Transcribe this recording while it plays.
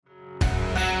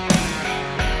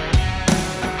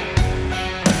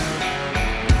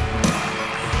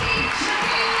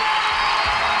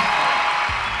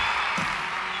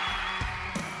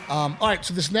All right,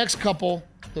 so this next couple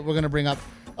that we're going to bring up,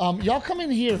 y'all come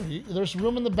in here. There's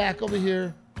room in the back over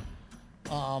here.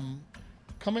 Come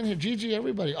in here. Gigi,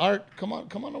 everybody. Art, come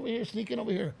on over here. Sneak in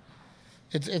over here.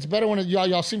 It's better when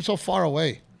y'all seem so far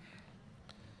away.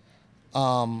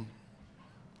 Well,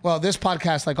 this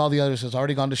podcast, like all the others, has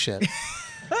already gone to shit.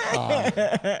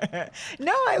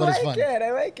 No, I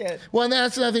like it. Well, and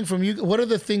that's another thing from you. What are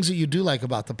the things that you do like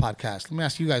about the podcast? Let me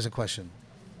ask you guys a question.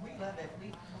 We love it.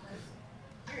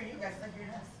 You guys like your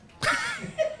nuts.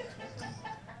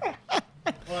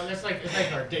 Well, it's like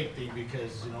our date thing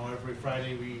because every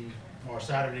Friday or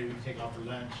Saturday we take off for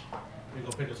lunch. We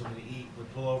go pick up something to eat. We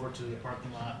pull over to the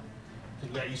parking lot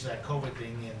because we got used to that COVID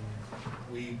thing, and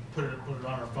we put it on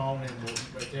our phone and we'll eat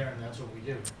right there, and that's what we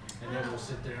do. And then we'll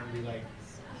sit there and be like.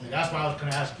 That's why I was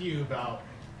going to ask you about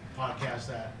podcasts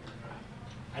that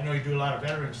I know you do a lot of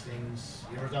veterans things.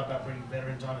 You ever thought about bringing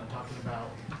veterans on and talking about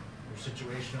their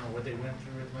situation or what they went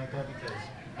through or anything like that? Because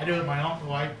I do it with my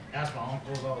uncle. I ask my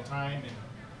uncles all the time, and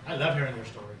I love hearing their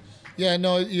stories. Yeah,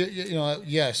 no,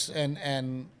 yes,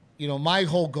 and my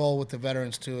whole goal with the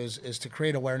veterans too is to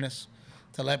create awareness,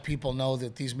 to let people know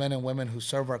that these men and women who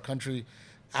serve our country,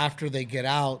 after they get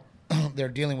out, they're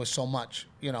dealing with so much.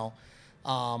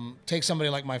 Take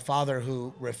somebody like my father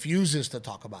who refuses to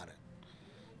talk about it.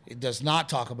 He does not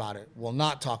talk about it, will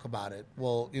not talk about it.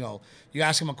 You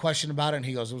ask him a question about it and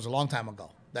he goes, it was a long time ago.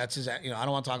 That's his, I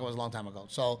don't want to talk about it, it was a long time ago.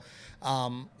 So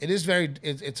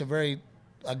it's a very,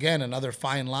 again, another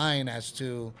fine line as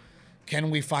to can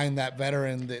we find that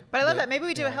veteran that. But I love that. Maybe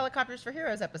we do a Helicopters for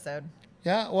Heroes episode.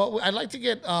 Yeah, well, I'd like to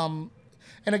get, and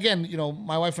again,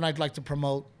 my wife and I'd like to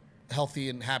promote healthy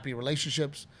and happy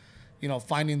relationships.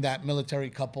 Finding that military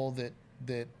couple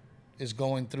that is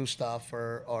going through stuff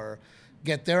or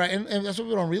get there. And that's what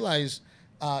we don't realize.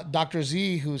 Dr.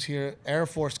 Z, who's here, Air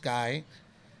Force guy,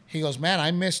 he goes, man, I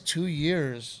missed 2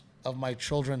 years of my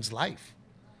children's life.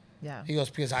 Yeah. He goes,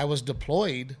 because I was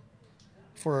deployed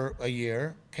for a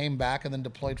year, came back, and then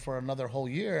deployed for another whole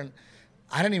year. And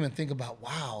I didn't even think about,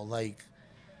 wow,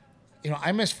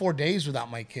 I missed 4 days without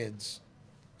my kids.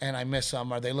 And I miss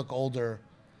them, or they look older.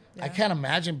 Yeah. I can't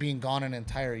imagine being gone an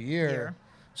entire year,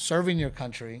 serving your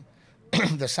country,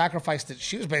 the sacrifice that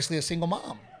she was basically a single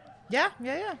mom. Yeah.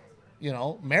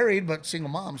 Married, but single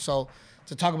mom. So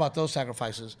to talk about those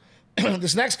sacrifices.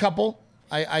 This next couple,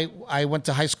 I went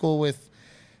to high school with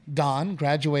Don,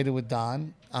 graduated with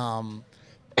Don.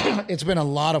 It's been a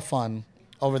lot of fun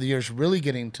over the years, really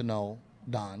getting to know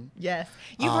Don. Yes.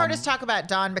 You've heard us talk about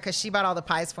Don because she bought all the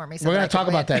pies for me. So we're going to talk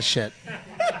about that shit.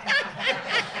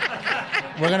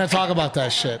 We're going to talk about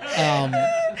that shit.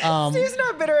 Steve's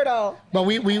not bitter at all. But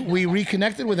we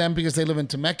reconnected with them because they live in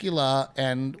Temecula,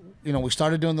 and we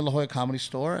started doing the La Jolla Comedy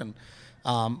Store, and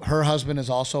her husband is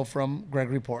also from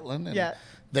Gregory, Portland, and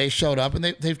they showed up, and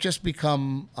they've just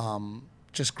become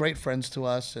just great friends to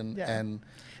us, and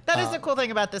that is the cool thing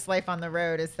about this life on the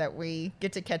road is that we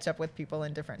get to catch up with people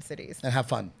in different cities and have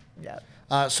fun. Yeah.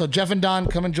 So Jeff and Don,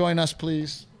 come and join us,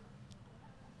 please.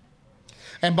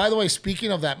 And by the way,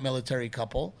 speaking of that military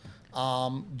couple,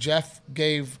 Jeff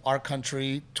gave our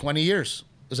country 20 years.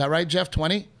 Is that right, Jeff?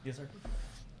 20? Yes, sir.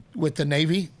 With the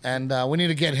Navy. And we need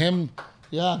to get him,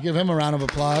 give him a round of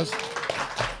applause.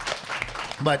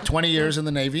 But 20 years in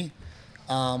the Navy.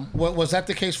 Was that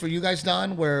the case for you guys,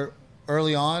 Don, where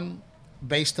early on,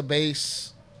 base to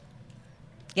base?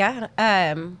 Yeah.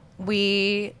 And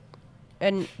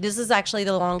this is actually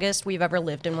the longest we've ever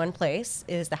lived in one place,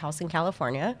 is the house in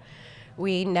California.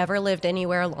 We never lived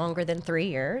anywhere longer than 3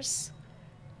 years.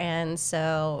 And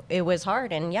so it was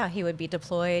hard. And he would be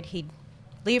deployed. He'd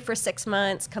leave for 6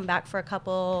 months, come back for a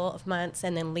couple of months,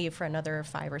 and then leave for another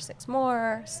 5 or 6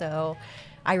 more. So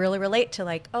I really relate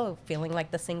to feeling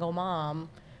like the single mom.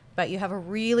 But you have a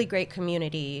really great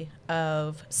community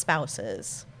of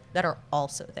spouses that are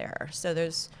also there. So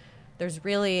there's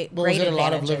really great advantages. Was it a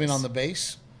lot of living on the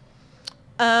base?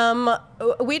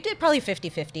 We did probably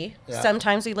 50-50. Yeah.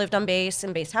 Sometimes we lived on base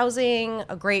and base housing,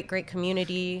 a great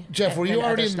community. Jeff, were you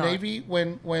already in the Navy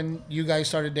when you guys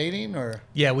started dating, or?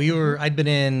 Yeah, I'd been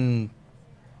in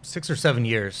 6 or 7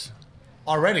 years.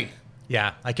 Already?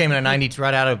 Yeah, I came in at 90,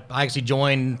 I actually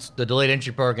joined the delayed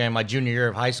entry program my junior year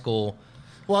of high school.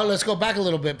 Well, let's go back a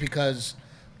little bit because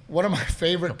one of my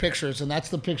favorite pictures, and that's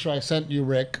the picture I sent you,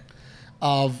 Rick,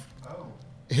 of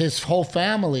his whole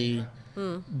family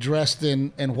dressed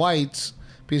in whites,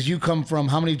 because you come from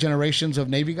how many generations of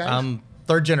Navy guys?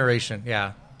 Third generation,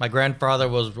 yeah. My grandfather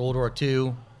was World War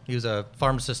II. He was a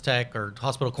pharmacist tech or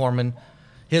hospital corpsman.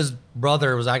 His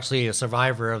brother was actually a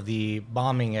survivor of the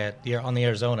bombing on the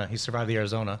Arizona. He survived the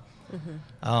Arizona.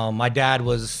 Mm-hmm. My dad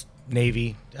was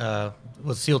Navy.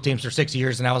 Was SEAL teams for 6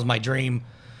 years, and that was my dream.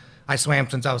 I swam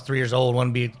since I was 3 years old. Wanted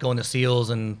to be going to SEALs,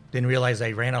 and didn't realize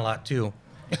I ran a lot too.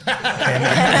 And,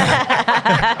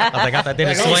 I was like, I did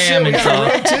a swim, and so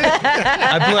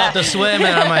I blew out the swim,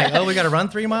 and I'm like, oh, we got to run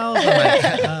 3 miles. I'm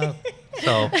like,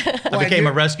 so I became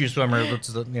a rescue swimmer, which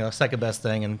is the second best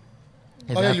thing. And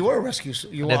oh yeah, you were a rescue.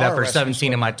 You did that are for a rescue 17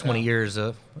 swimmer. of my 20 years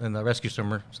in the rescue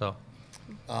swimmer. So,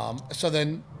 so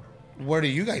then, where do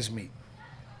you guys meet?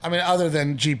 I mean, other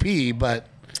than GP, but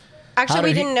Actually, How we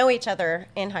did he- didn't know each other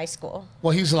in high school.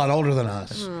 well, he's a lot older than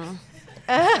us.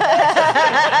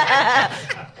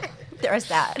 There's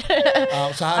that.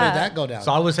 So how did that go down?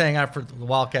 so I was hanging out for the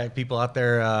Wildcat people out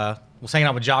there. Was hanging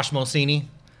out with Josh Mosini.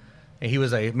 And he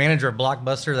was a manager of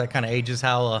Blockbuster. That kind of ages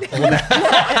how old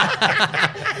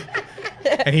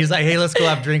And he's like, hey, let's go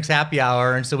have drinks happy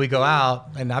hour. And so we go out,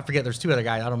 and I forget, there's 2 other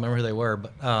guys. I don't remember who they were,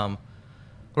 but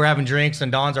we're having drinks,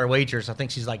 and Dawn's our waitress. I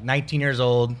think she's like 19 years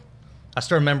old. I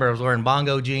still remember I was wearing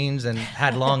bongo jeans and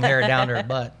had long hair down to her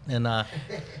butt, and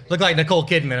looked like Nicole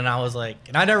Kidman. And I was like,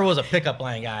 and I never was a pickup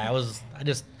line guy. I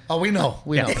just Oh, we know.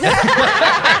 We know.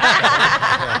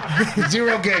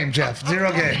 Zero game, Jeff.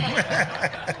 Zero game.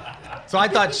 So I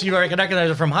thought she recognized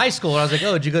her from high school. And I was like,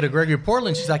 oh, did you go to Gregory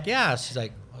Portland? She's like, yeah. She's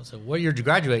like, I said, what year did you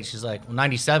graduate? She's like, well,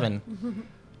 97. And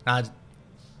I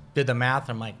did the math.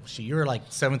 I'm like, you were like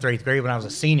 7th or 8th grade when I was a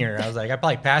senior. I was like, I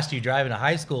probably passed you driving to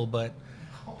high school, but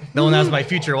knowing that was my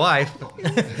future wife.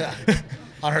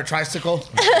 On her tricycle.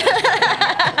 And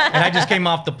I just came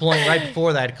off deployment. Right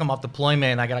before that, I'd come off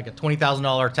deployment. I got like a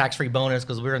 $20,000 tax-free bonus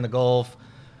because we were in the Gulf.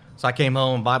 So I came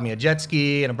home and bought me a jet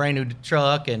ski and a brand new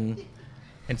truck. And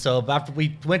so after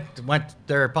we went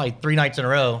there probably 3 nights in a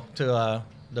row to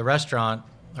the restaurant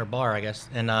or bar, I guess.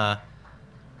 And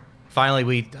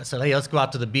finally I said, hey, let's go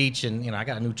out to the beach. And, I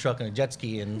got a new truck and a jet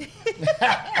ski. And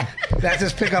That's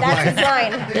his pickup That's line.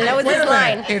 his line. That was Wait his a minute.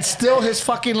 line. It's still his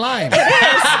fucking line.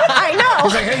 I know.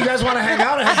 He's like, hey, you guys want to hang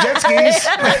out and have jet skis?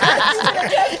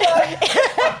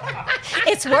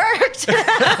 It's worked.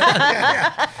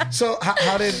 So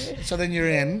so then you're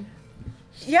in.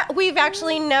 Yeah, we've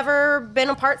actually never been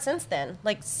apart since then.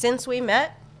 Like, since we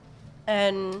met,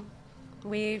 and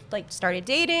we started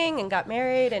dating and got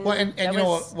married. And Well, and that you know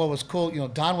was- what was cool?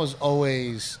 Don was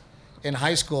always in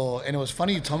high school, and it was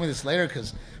funny you told me this later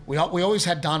because we always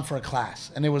had Don for a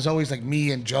class, and it was always like me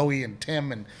and Joey and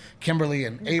Tim and Kimberly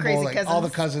and Abel crazy and all the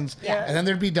cousins. cousins, Yeah. and then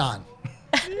there'd be Don,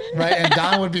 right? And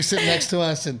Don would be sitting next to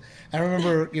us, and I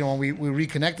remember when we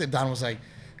reconnected, Don was like,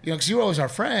 because you were always our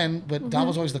friend, but Don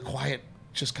was always the quiet,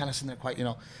 just kind of sitting there quiet,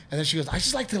 and then she goes, I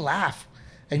just like to laugh.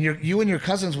 And you and your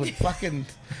cousins would fucking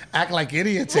act like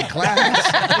idiots in class.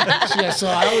 Yeah, so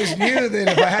I always knew that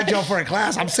if I had y'all for a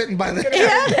class, I'm sitting by the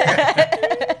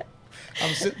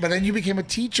but then you became a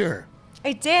teacher.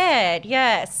 I did,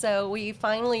 yes. So we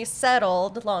finally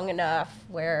settled long enough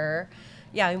where,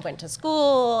 we went to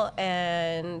school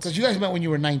and Because you guys met when you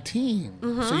were 19.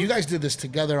 So you guys did this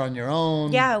together on your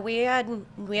own. yeah, we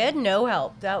had no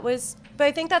help. But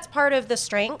I think that's part of the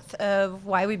strength of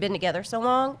why we've been together so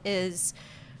long is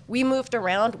we moved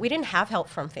around. We didn't have help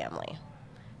from family.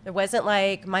 It wasn't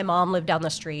like my mom lived down the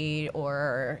street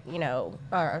or,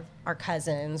 our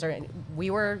cousins, or we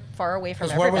were far away from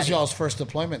Because everybody. where was y'all's first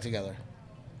deployment together?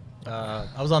 I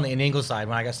was on the Ingleside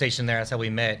when I got stationed there. That's how we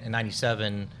met in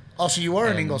 '97. Oh, so you were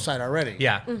in Ingleside already.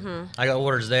 Yeah. I got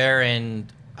orders there,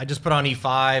 and I just put on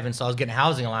E5, and so I was getting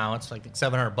housing allowance, like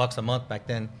 $700 a month back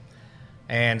then.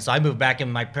 And so I moved back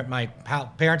in my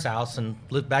parents' house and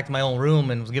lived back in my own room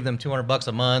and was giving them $200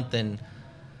 a month. And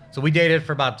so we dated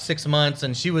for about 6 months,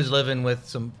 and she was living with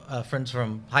some friends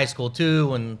from high school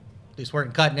too, and they just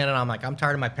weren't cutting it. And I'm like, I'm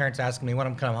tired of my parents asking me when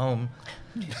I'm coming home.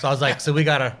 So I was like, so we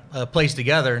got a place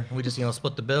together. We just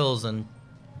split the bills and.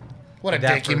 What a Did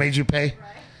that dick he for- made you pay.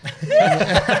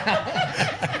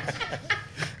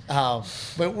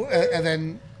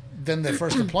 And then the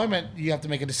first deployment, you have to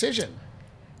make a decision.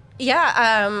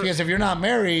 Yeah. Because if you're not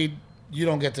married, you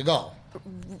don't get to go.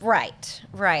 Right.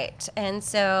 And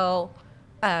so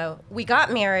we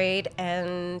got married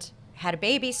and had a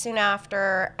baby soon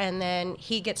after, and then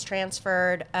he gets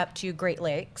transferred up to Great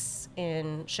Lakes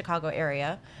in Chicago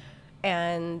area,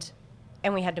 and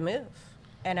we had to move.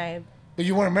 And But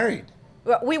you weren't married.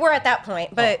 we were at that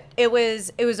point, but it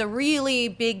was a really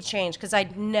big change because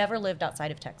I'd never lived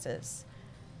outside of Texas.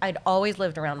 I'd always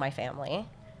lived around my family,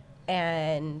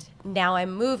 and now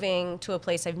I'm moving to a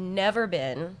place I've never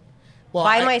been. Well,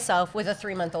 By myself with a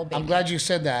 3-month-old baby. I'm glad you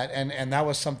said that, and that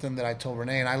was something that I told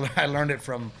Renee, and I learned it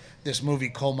from this movie,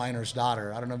 Coal Miner's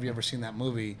Daughter. I don't know if you've ever seen that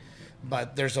movie,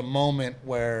 but there's a moment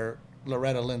where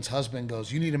Loretta Lynn's husband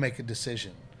goes, you need to make a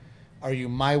decision. Are you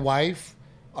my wife,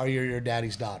 or you're your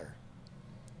daddy's daughter.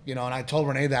 You know, and I told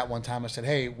Renee that one time. I said,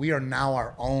 hey, we are now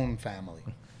our own family.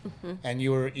 And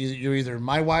you're either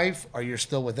my wife or you're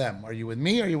still with them. Are you with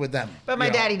me or are you with them? But my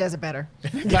You know? daddy does it better.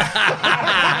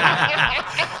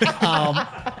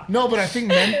 No, but I think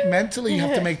mentally you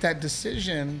have to make that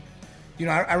decision. You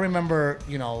know, I remember,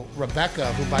 you know,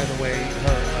 Rebecca, who, by the way,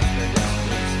 her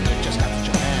husband just got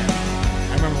to Japan.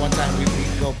 I remember one time we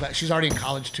go back. She's already in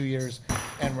college 2 years,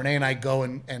 and Renee and I go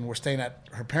and we're staying at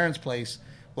her parents' place.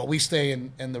 Well, we stay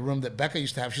in the room that Becca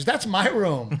used to have. She's, that's my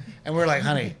room. And we're like,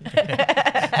 honey,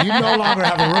 you no longer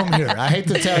have a room here. I hate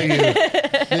to tell you,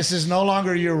 this is no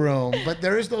longer your room. But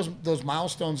there is those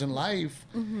milestones in life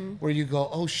where you go,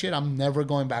 oh, shit, I'm never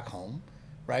going back home,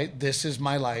 right? This is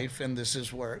my life, and this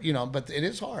is where, you know, but it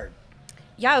is hard.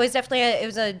 Yeah, it was definitely it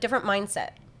was a different mindset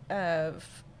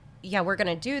of, yeah, we're going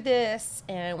to do this,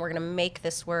 and we're going to make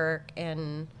this work.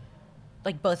 And,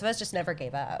 like, both of us just never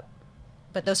gave up.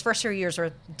 But those first 3 years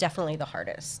were definitely the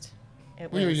hardest.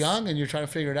 We were young, and you're trying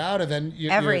to figure it out, and then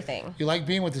everything. You like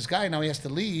being with this guy. Now he has to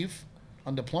leave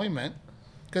on deployment.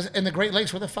 Because in the Great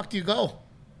Lakes, where the fuck do you go?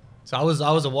 So I was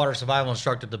a water survival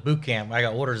instructor at the boot camp. I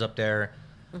got orders up there,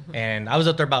 and I was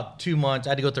up there about 2 months.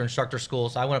 I had to go through instructor school,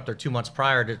 so I went up there 2 months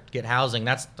prior to get housing.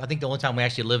 That's, I think, the only time we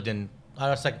actually lived in.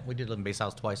 We did live in base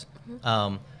house twice.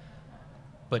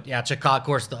 But yeah, Chicago, of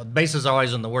course, the bases are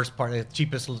always in the worst part, the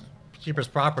cheapest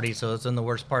property, so it's in the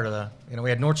worst part of the. You know,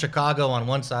 we had North Chicago on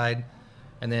one side,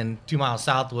 and then 2 miles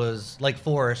south was Lake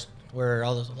Forest, where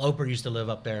all those Oprah used to live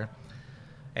up there,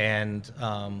 and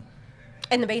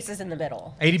the base is in the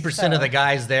middle. 80% of the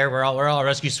guys there we're all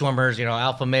rescue swimmers, you know,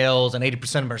 alpha males, and 80%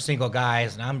 of them are single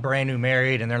guys. And I'm brand new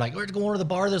married, and they're like, "We're going to the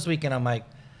bar this weekend." I'm like,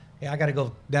 "Yeah, I got to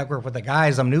go network with the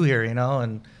guys. I'm new here, you know."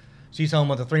 And she's home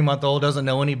with a 3-month-old, doesn't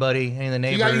know any of the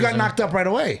neighbors. You got knocked up right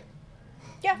away.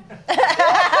 Yeah.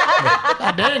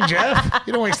 God dang, Jeff.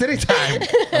 You don't waste any time.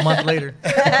 A month later.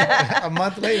 A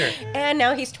month later. And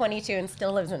now he's 22 and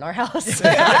still lives in our house.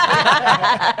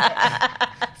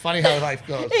 Funny how life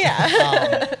goes.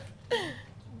 Yeah.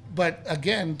 But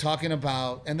again, talking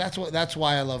about, and that's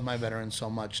why I love my veterans so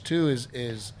much too,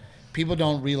 is people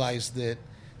don't realize that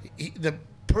the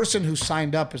person who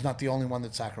signed up is not the only one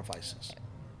that sacrifices.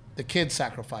 The kids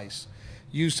sacrifice.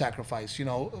 You sacrifice. You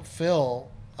know, Phil,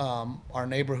 our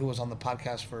neighbor who was on the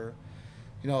podcast for,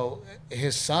 you know,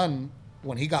 his son,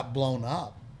 when he got blown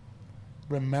up,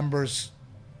 remembers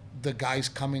the guys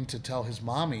coming to tell his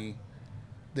mommy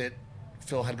that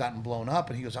Phil had gotten blown up,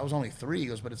 and he goes, I was only 3. He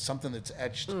goes, but it's something that's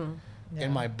etched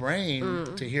in my brain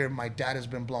to hear my dad has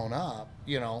been blown up,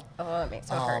 you know. Oh, it makes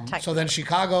it hurt. So then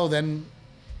Chicago, then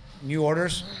new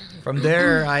orders. From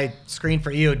there, I screened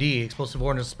for EOD, explosive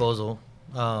ordnance disposal.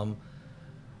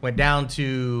 Went down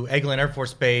to Eglin Air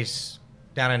Force Base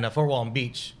down in Fort Walton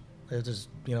Beach. There's this,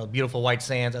 you know, beautiful white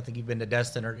sands. I think you've been to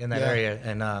Destin or in that area.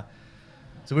 And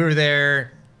so we were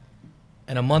there,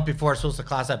 and a month before I was supposed to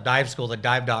class up dive school, the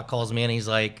dive doc calls me and he's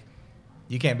like,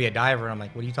 "You can't be a diver." I'm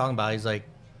like, "What are you talking about?" He's like,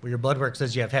 "Well, your blood work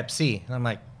says you have Hep C." And I'm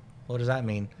like, "What does that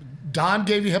mean?" Don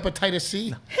gave you hepatitis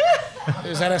C?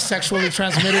 Is that a sexually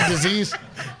transmitted disease?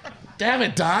 Damn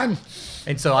it, Don.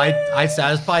 And so I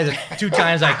was probably the 2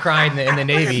 times I cried in the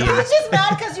Navy. I was just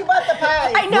mad because you bought the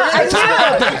pie. I know. I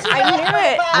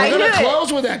We're knew going to it.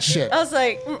 close with that shit. I was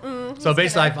like, mm-mm. So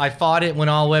basically, I fought it,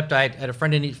 went all whipped. I had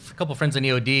a couple friends in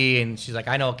EOD, and she's like,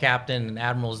 "I know a captain and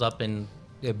admirals up in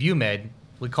BUMED."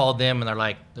 We called them, and they're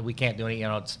like, "We can't do anything." You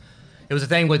know, it was a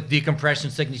thing with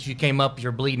decompression sickness. You came up,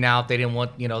 you're bleeding out. They didn't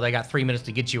want, you know, they got 3 minutes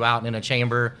to get you out in a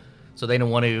chamber, so they didn't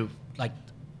want to like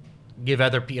give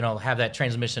other, you know, have that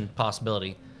transmission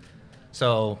possibility.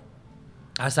 So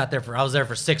I was there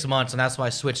for 6 months, and that's why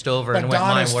I switched over and went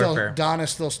mine warfare. Don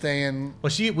is still staying.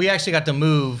 Well, we actually got to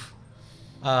move.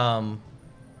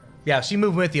 She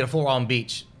moved with you to Fort Walton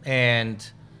Beach, and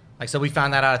like I said, we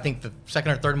found that out I think the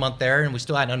 2nd or 3rd month there, and we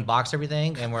still hadn't unboxed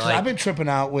everything, and we're like, I've been tripping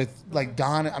out with like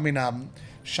Sean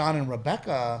and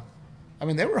Rebecca. I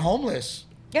mean, they were homeless.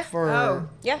 Yeah. For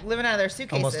Living out of their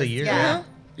suitcases. Almost a year. Yeah.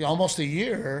 almost a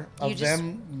year of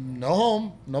them, no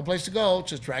home, no place to go,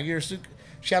 just drag your suit.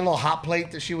 She had a little hot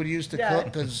plate that she would use to cook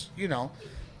because, you know,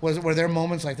 were there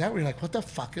moments like that where you're like, what the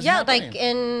fuck is happening? Like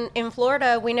in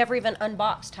Florida, we never even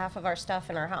unboxed half of our stuff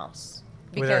in our house.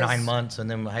 We were there 9 months, and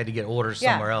then I had to get orders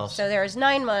somewhere else. So there was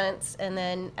 9 months, and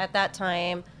then at that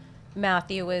time,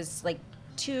 Matthew was like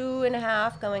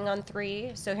 2.5 going on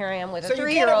 3. So here I am with a 3-year-old. So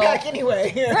you get him back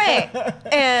anyway. Right.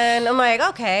 And I'm like,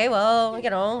 okay, well, you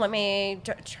know, let me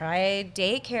try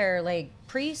daycare, like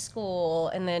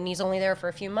preschool. And then he's only there for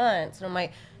a few months. And I'm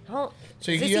like, oh,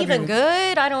 So is you this haven't even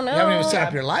good? I don't know. You haven't even set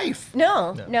up your life.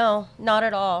 No, not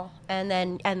at all. And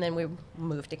then we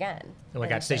moved again. So I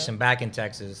got And so- stationed back in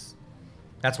Texas.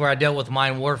 That's where I dealt with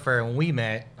mine warfare when we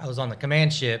met. I was on the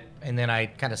command ship, and then I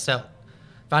kind of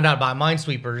found out about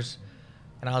minesweepers,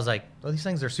 and I was like, well, these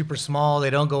things are super small. They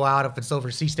don't go out if it's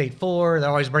over Sea State 4. They're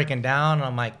always breaking down. And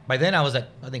I'm like, by then I was at,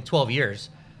 I think, 12 years.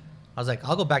 I was like,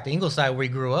 I'll go back to Ingleside where we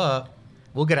grew up.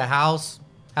 We'll get a house,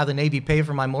 have the Navy pay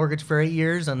for my mortgage for 8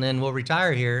 years, and then we'll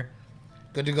retire here.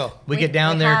 Good to go. We get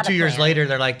down we there had a 2 years plan. later.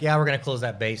 They're like, yeah, we're going to close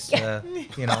that base. Pick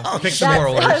some That's- more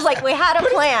I was orders. like, we had a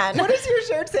plan. What does your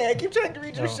shirt say? I keep trying to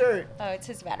read your Oh. shirt. Oh, it's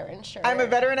his veteran shirt. I'm a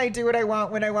veteran. I do what I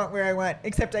want, when I want, where I want.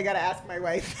 Except I gotta ask my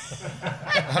wife.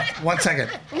 1 second.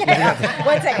 1 second.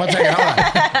 1 second. Hold on.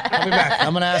 I'll be back.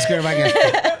 I'm gonna ask her if I can.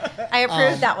 I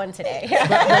approved that one today.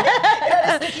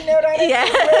 Sticky note on it. Yeah.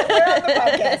 We're on the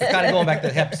podcast. Kind of going back to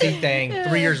the Hep C thing.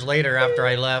 3 years later, after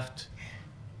I left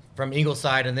from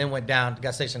Ingleside and then went down,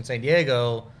 got stationed in San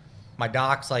Diego, my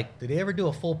doc's like, "Did they ever do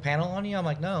a full panel on you?" I'm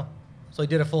like, "No." So he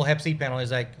did a full Hep C panel.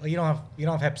 He's like, "Well, you don't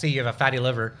have Hep C. You have a fatty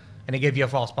liver," and they gave you a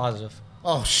false positive.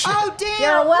 Oh shit. Oh damn!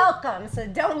 You're welcome, so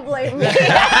don't blame me.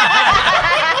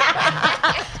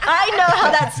 I know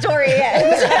how that story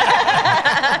ends.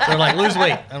 They're like, "Lose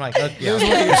weight." I'm like, "Oh, yeah." You're too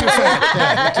fat.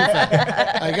 Yeah, you're too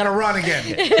fat. I gotta run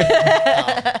again.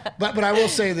 But I will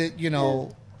say that, you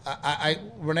know, I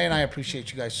Renee and I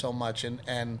appreciate you guys so much,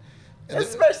 and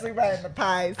Especially buying the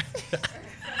pies.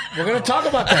 we're gonna talk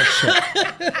about that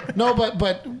shit. No,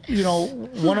 but you know,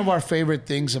 one of our favorite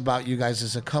things about you guys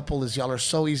as a couple is y'all are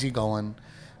so easygoing,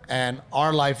 and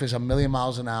our life is a million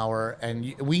miles an hour,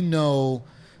 and we know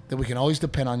that we can always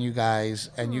depend on you guys,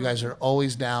 and you guys are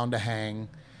always down to hang,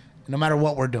 no matter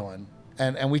what we're doing.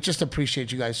 And we just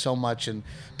appreciate you guys so much. And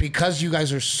because you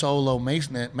guys are so low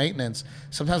maintenance,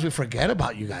 sometimes we forget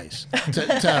about you guys.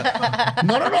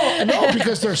 No,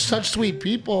 because they're such sweet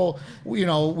people. You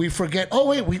know, we forget, oh,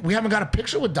 wait, we haven't got a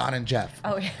picture with Don and Jeff.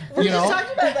 Oh, yeah. We're You just know?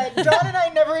 talking about that. Dawn and I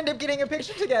never end up getting a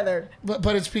picture together.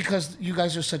 But it's because you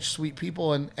guys are such sweet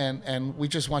people, and we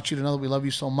just want you to know that we love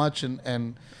you so much,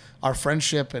 and our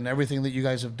friendship and everything that you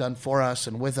guys have done for us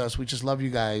and with us. We just love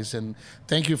you guys, and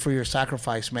thank you for your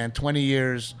sacrifice, man. 20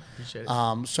 years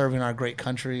serving our great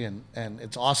country, and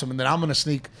it's awesome. And then I'm going to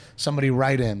sneak somebody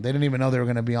right in. They didn't even know they were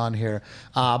going to be on here.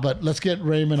 But let's get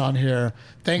Raymond on here.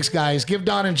 Thanks, guys. Give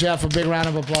Don and Jeff a big round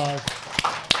of applause.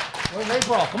 Where's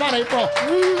April? Come on, April.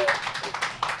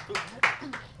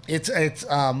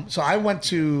 So I went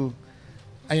to,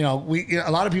 you know,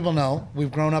 a lot of people know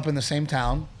we've grown up in the same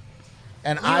town.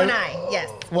 And You and I, yes.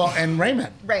 Well, and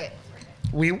Raymond. Right.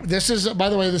 This is, by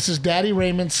the way, this is Daddy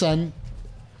Raymond's son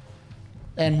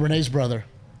and Renee's brother,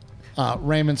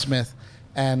 Raymond Smith,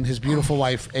 and his beautiful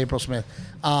wife, April Smith.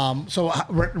 So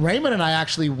Raymond and I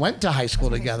actually went to high school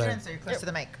together. So you're close to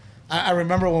the mic. I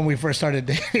remember when we first started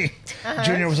dating,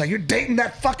 Junior was like, "You're dating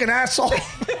that fucking asshole."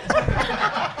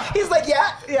 He's like,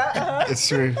 yeah. It's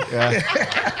true. Yeah.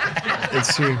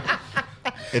 It's true.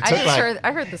 It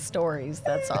I heard the stories.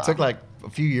 That's all. It took like a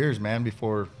few years, man,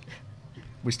 before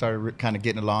we started kind of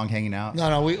getting along, hanging out.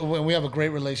 No, we have a great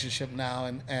relationship now,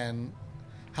 and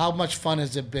how much fun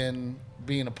has it been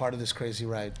being a part of this crazy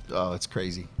ride? Oh, it's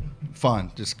crazy.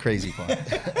 Fun. Just crazy fun.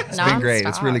 It's been great.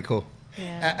 It's really cool.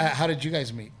 How did you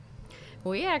guys meet?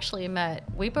 We actually met.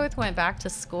 We both went back to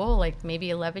school like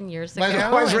maybe 11 years ago.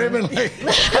 Why is and- Raymond like, Raymond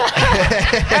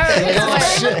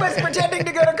was pretending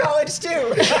to go to college too.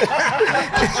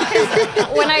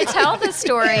 when I tell the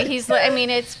story, he's like, I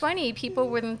mean, it's funny. People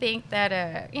wouldn't think that,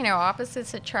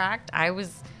 opposites attract. I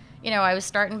was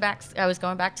going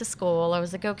back to school. I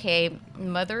was like, okay,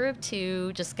 mother of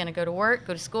two, just going to go to work,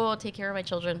 go to school, take care of my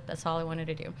children. That's all I wanted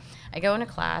to do. I go into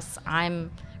class.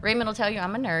 Raymond will tell you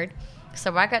I'm a nerd.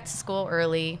 So I got to school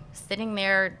early, sitting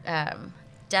there,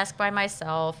 desk by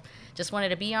myself, just wanted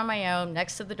to be on my own,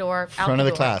 next to the door, out Front the of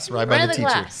the door. class, right by Front the of the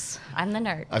teacher. class. I'm the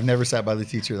nerd. I've never sat by the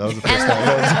teacher. That was the first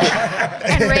time.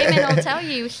 And Raymond will tell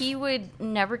you he would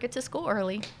never get to school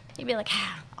early. He'd be like,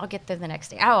 I'll get there the next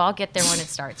day. Oh, I'll get there when it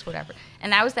starts, whatever.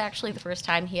 And that was actually the first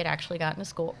time he had actually gotten to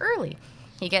school early.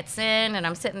 He gets in, and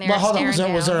I'm sitting there well, hold on.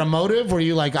 staring Was there a down. motive? Were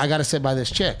you like, I got to sit by this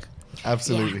chick?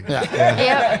 Absolutely.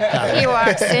 Yep. He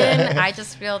walks in. I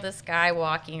just feel this guy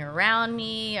walking around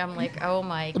me. I'm like, oh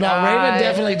my god. No, Raymond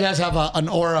definitely does have an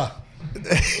aura.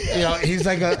 He's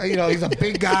like he's a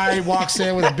big guy, walks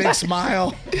in with a big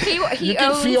smile. He You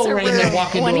can owns feel a Raymond room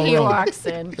walk into when a he room. walks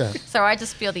in. Yeah. So I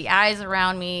just feel the eyes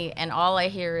around me, and all I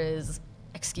hear is,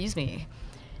 "Excuse me,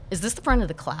 is this the front of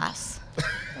the class?"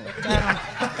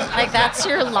 Like, that's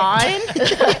your line?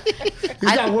 He's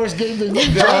got worse game than you.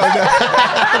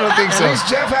 I don't think At so. least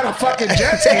Jeff had a fucking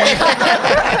jet ski.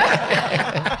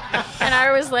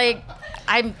 like,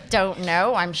 I don't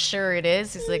know. I'm sure it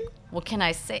is. He's like, well, can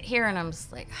I sit here? And I'm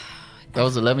just like, That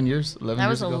was 11 years? 11 that years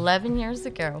was ago? 11 years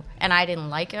ago. And I didn't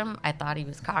like him. I thought he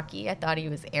was cocky. I thought he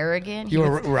was arrogant. You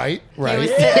were right, He would right.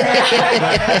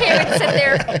 sit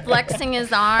there flexing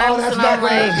his arms, Oh, that's and I'm back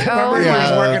when he was, like, oh remember he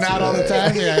was my. working out all the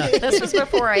time. Yeah. This was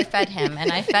before I fed him,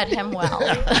 and I fed him well.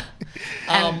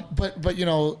 But you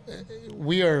know,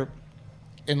 we are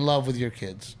in love with your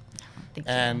kids, Thank you.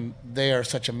 and they are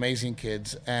such amazing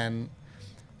kids. And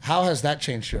how has that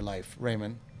changed your life,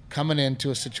 Raymond? Coming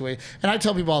into a situation, and I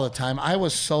tell people all the time, I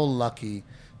was so lucky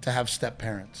to have step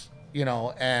parents, you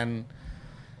know, and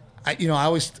I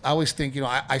always think, you know,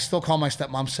 I still call my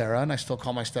stepmom Sarah, and I still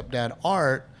call my stepdad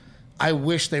Art. I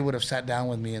wish they would have sat down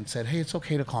with me and said, hey, it's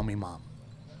okay to call me mom.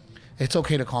 It's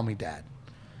okay to call me dad.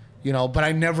 You know, but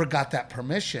I never got that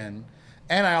permission,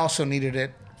 and I also needed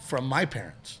it from my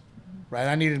parents, right?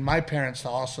 I needed my parents to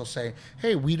also say,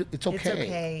 hey, it's okay. It's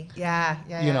okay. Yeah.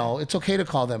 You know, it's okay to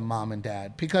call them mom and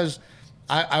dad, because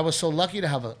I was so lucky to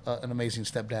have an amazing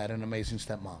stepdad and an amazing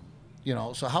stepmom. You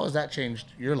know, so how has that changed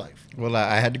your life? Well,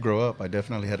 I had to grow up. I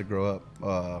definitely had to grow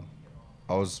up.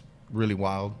 I was really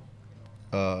wild.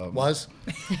 Was?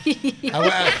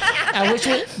 I wish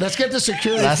let's get the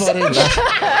security Last- footage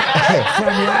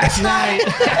from last night.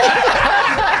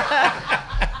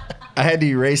 I had to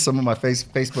erase some of my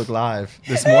Facebook Live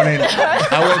this morning.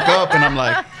 I woke up and I'm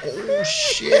like, oh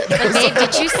shit. But Dave,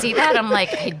 did you see that? I'm like,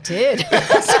 I did.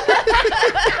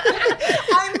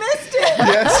 I missed it.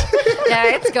 Yes.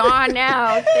 Yeah, it's gone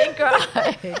now. Thank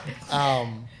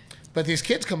God. But these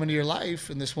kids come into your life,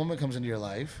 and this woman comes into your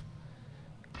life.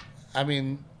 I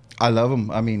mean, I love them.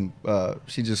 I mean,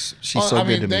 she's so I good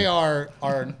mean, to me. they are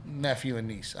our nephew and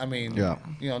niece. I mean, Yeah.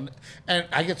 you know, and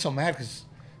I get so mad because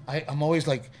I'm always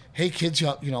like, hey, kids,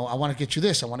 you know, I want to get you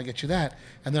this, I want to get you that.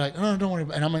 And they're like, oh, don't worry.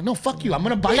 And I'm like, no, fuck you. I'm going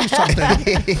to buy you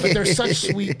something. But they're such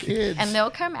sweet kids. And they'll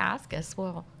come ask us,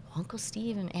 well, Uncle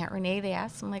Steve and Aunt Renee, they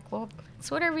ask, I'm like, well, it's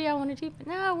whatever y'all want to do. But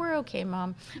no, we're okay,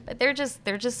 Mom. But they're just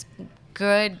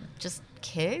good, just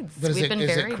kids. But We've been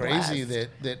is very it crazy blessed.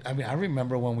 that I mean, I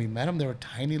remember when we met them, they were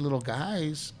tiny little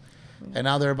guys, and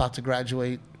now they're about to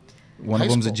graduate. One high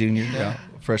of them's a school. junior, yeah,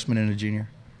 freshman and a junior.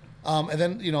 And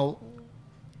then, you know,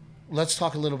 let's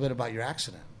talk a little bit about your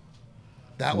accident.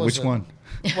 That was Which one?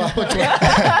 Well, which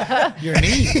one? Your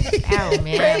knee. Oh,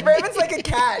 man. Raven's like a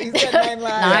cat. He's got 9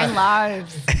 lives. 9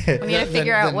 lives. We need to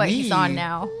figure out what he's on knee-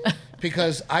 now.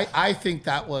 Because I think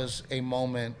that was a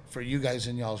moment for you guys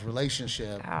in y'all's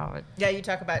relationship. Oh, Yeah, you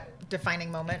talk about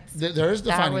defining moments. There is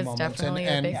defining was moments, definitely a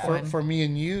and big for, one. for me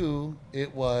and you,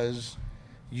 it was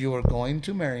you are going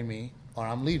to marry me or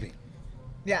I'm leaving.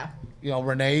 Yeah. You know,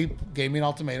 Renee gave me an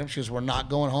ultimatum. She goes, "We're not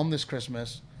going home this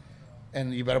Christmas,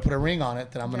 and you better put a ring on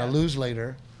it that I'm going to Yeah. lose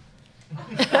later."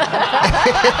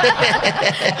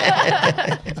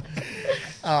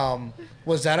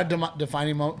 Was that a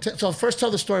defining moment? So first,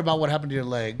 tell the story about what happened to your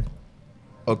leg.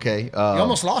 Okay. You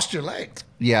almost lost your leg.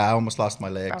 Yeah, I almost lost my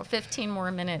leg. about 15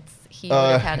 more minutes. He would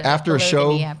have had After a below the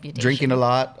show, knee amputation. drinking a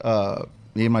lot.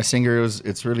 Me and my singer,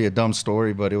 it's really a dumb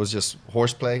story, but it was just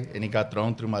horseplay, and he got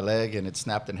thrown through my leg, and it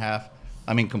snapped in half.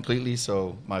 I mean, completely.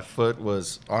 So my foot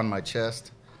was on my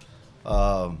chest.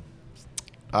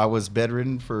 I was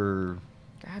bedridden for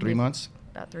God, 3 months.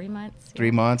 About 3 months. yeah.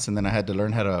 3 months, and then I had to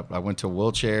learn I went to a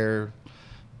wheelchair,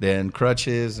 then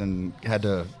crutches, and had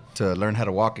to learn how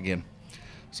to walk again.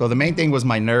 So the main thing was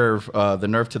my nerve. The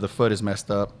nerve to the foot is messed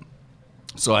up.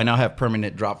 So I now have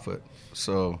permanent drop foot.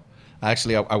 So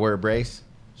actually, I wear a brace.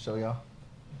 Show y'all.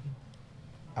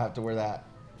 I have to wear that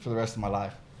for the rest of my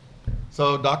life.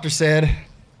 So doctor said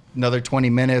another 20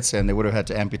 minutes, and they would have had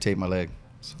to amputate my leg.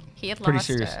 He had Pretty lost.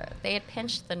 serious. They had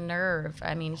pinched the nerve.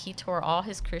 I mean, he tore all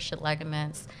his cruciate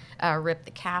ligaments, ripped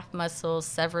the calf muscles,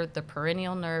 severed the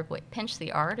peroneal nerve, pinched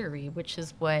the artery, which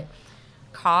is what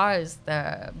caused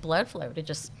the blood flow to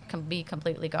just be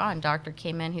completely gone. Doctor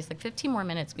came in. He's like, 15 more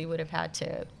minutes, we would have had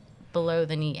to below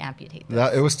the knee amputate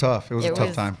this. It was tough. It was a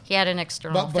tough time. He had an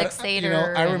external fixator. you know,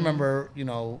 I and- remember, you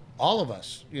know, all of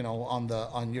us, you know,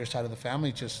 on your side of the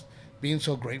family, just being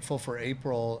so grateful for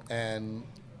April and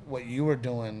what you were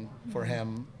doing for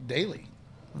him daily.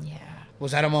 Yeah.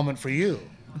 Was that a moment for you?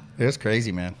 It was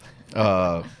crazy, man.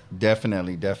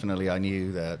 Definitely. I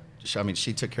knew that.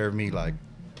 She took care of me like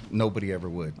nobody ever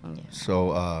would. Yeah.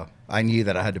 So I knew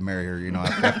that I had to marry her. You know,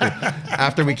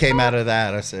 after we came out of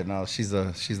that, I said, no, she's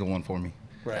the one for me.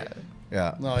 Right.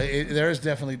 Yeah. No, there is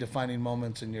definitely defining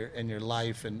moments in your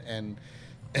life, and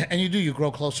you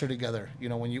grow closer together. You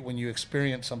know, when you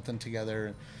experience something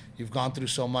together, you've gone through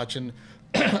so much, and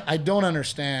I don't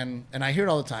understand, and I hear it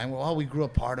all the time. Well, we grew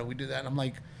apart, or we do that, and I'm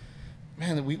like,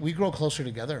 man, we grow closer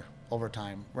together. over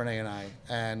time, Renee and I.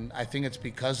 And I think it's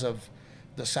because of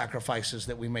the sacrifices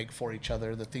that we make for each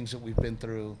other, the things that we've been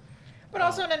through. But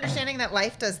also an understanding that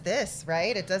life does this,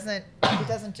 right? It doesn't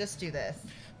just do this.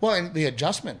 Well, and the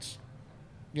adjustments,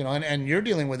 and you're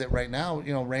dealing with it right now.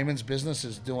 Raymond's business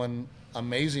is doing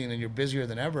amazing and you're busier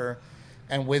than ever.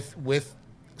 And with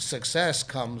success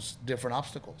comes different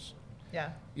obstacles.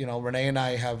 Yeah. Renee and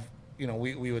I have,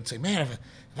 we would say, man, if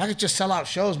I could just sell out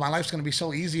shows, my life's going to be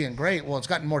so easy and great. Well, it's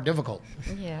gotten more difficult.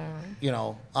 Yeah.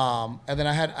 And then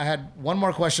I had one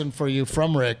more question for you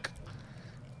from Rick.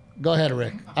 Go ahead,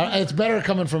 Rick. It's better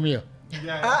coming from you.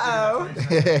 Yeah. Uh-oh.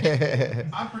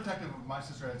 I'm protective of my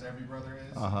sister as every brother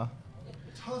is. Uh-huh.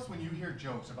 Tell us when you hear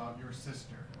jokes about your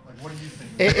sister. Like, what do you think?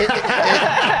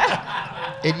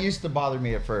 It used to bother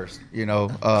me at first,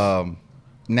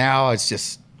 Now it's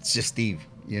just Steve,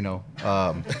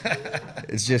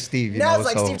 It's just Steve, Now it's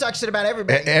like Steve talks shit about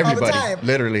everybody. All the time.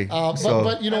 Literally.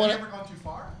 But you know what? Have you ever gone too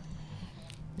far?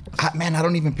 I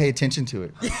don't even pay attention to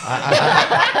it.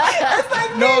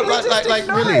 Like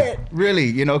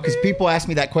really, because people ask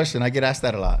me that question. I get asked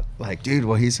that a lot. Like, dude,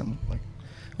 well, he's like.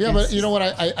 Yeah, but you know what?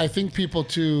 I think people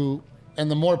too, and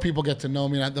the more people get to know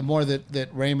me, the more that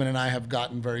Raymond and I have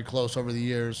gotten very close over the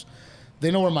years,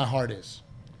 they know where my heart is,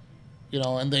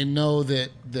 and they know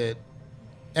that,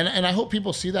 and I hope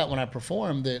people see that when I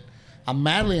perform, that I'm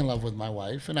madly in love with my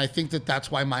wife, and I think that that's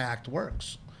why my act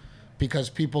works. Because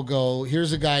people go,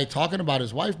 here's a guy talking about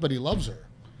his wife, but he loves her.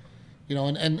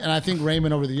 And I think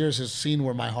Raymond over the years has seen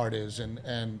where my heart is.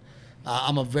 And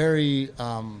I'm a very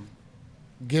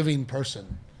giving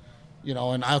person,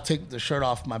 and I'll take the shirt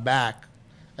off my back.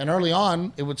 And early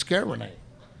on, it would scare Renee.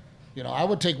 I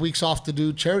would take weeks off to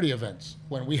do charity events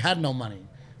when we had no money,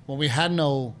 when we had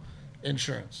no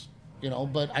insurance,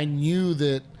 but I knew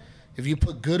that if you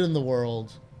put good in the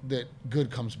world, that good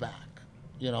comes back.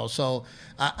 So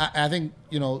I think,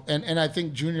 and I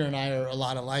think Junior and I are a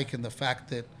lot alike in the fact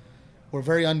that we're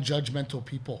very unjudgmental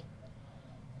people.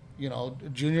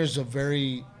 Junior's a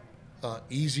very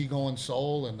easygoing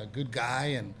soul and a good guy,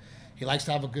 and he likes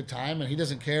to have a good time, and he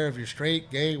doesn't care if you're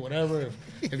straight, gay, whatever.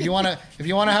 If you wanna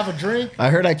have a drink. I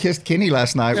heard I kissed Kenny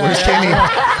last night. Where's Kenny?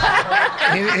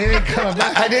 He ain't coming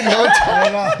back. I didn't know.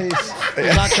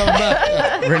 He's not coming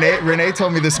back. Renee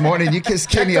told me this morning, you kissed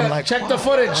Kenny. I'm like, check the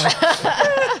footage.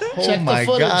 Oh my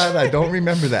God, I don't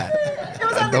remember that. It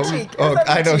was on the cheek.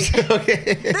 I know.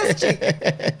 Okay. This cheek.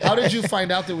 How did you find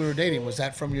out that we were dating? Was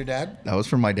that from your dad? That was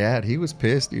from my dad. He was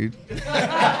pissed, dude. He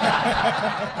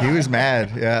was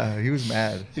mad. Yeah, he was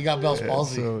mad. He got Bell's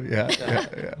palsy. So yeah.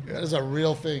 That is a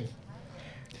real thing.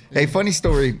 Hey, funny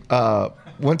story.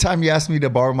 One time you asked me to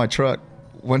borrow my truck.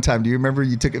 One time, do you remember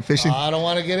you took it fishing? I don't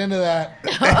want to get into that.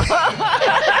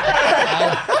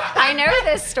 I know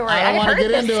this story. I don't want to get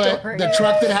into it. The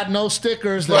truck that had no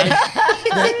stickers that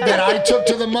I took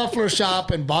to the muffler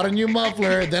shop and bought a new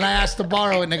muffler. Then I asked to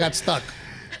borrow it and it got stuck.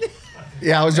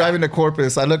 Yeah, I was driving to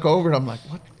Corpus. I look over and I'm like,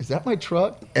 "What is that? My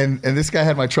truck?" And this guy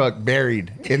had my truck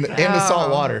buried in the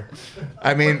salt water.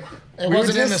 I mean, it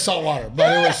wasn't in the salt water,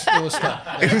 but it was stuck.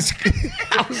 It was.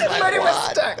 I was like, But it was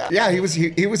stuck. Yeah,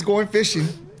 he was going fishing,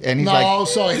 and he's hold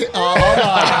on.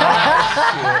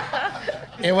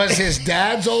 It was his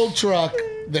dad's old truck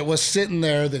that was sitting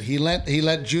there that he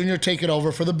let Junior take it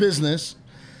over for the business.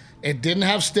 It didn't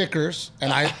have stickers,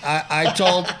 and I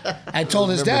told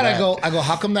his dad, I go,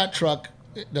 how come that truck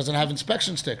doesn't have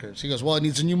inspection stickers? He goes, well, it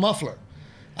needs a new muffler.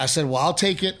 I said, well, I'll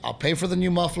take it. I'll pay for the new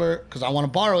muffler because I want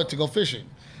to borrow it to go fishing.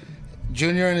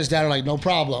 Junior and his dad are like, no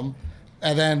problem.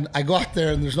 And then I go out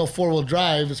there and there's no 4-wheel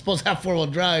drive. It's supposed to have 4-wheel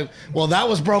drive. Well, that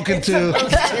was broken too.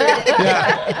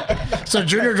 Yeah. So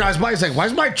Junior drives by. He's like,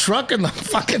 why's my truck in the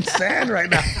fucking sand right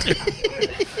now?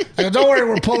 I go, don't worry,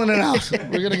 we're pulling it out.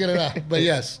 We're going to get it out. But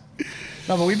yes.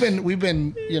 No, but we've been,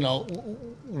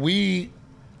 we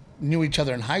knew each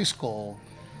other in high school.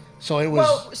 So it was.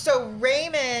 Well, so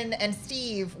Raymond and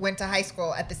Steve went to high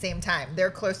school at the same time.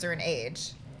 They're closer in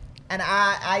age. And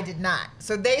I did not.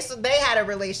 So they had a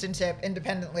relationship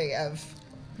independently of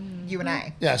you and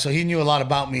I. Yeah, so he knew a lot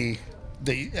about me.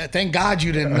 Thank God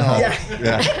you didn't know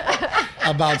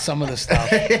about some of the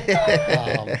stuff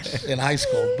in high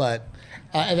school. But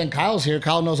and then Kyle's here.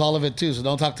 Kyle knows all of it too, so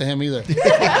don't talk to him either.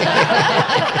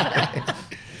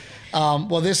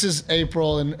 Well, this is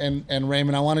April and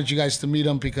Raymond. I wanted you guys to meet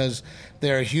them because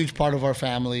they're a huge part of our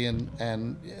family,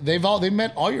 and they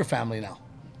met all your family now.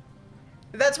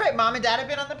 That's right. Mom and Dad have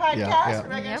been on the podcast. Yeah.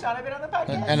 Rebecca and Sean have been on the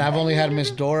podcast. And I've only had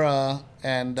Miss Dora,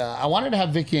 and I wanted to have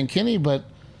Vicky and Kenny, but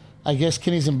I guess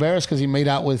Kenny's embarrassed because he made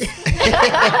out with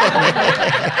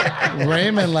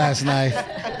Raymond last night.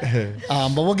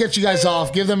 But we'll get you guys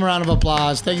off. Give them a round of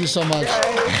applause. Thank you so much.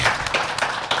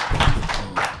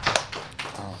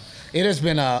 It has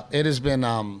been a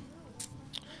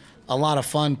lot of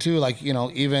fun too. Like, you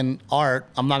know, even Art,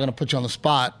 I'm not going to put you on the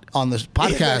spot on this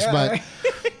podcast,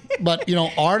 but you know,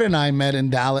 Art and I met in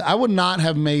Dallas. I would not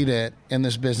have made it in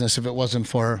this business if it wasn't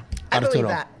for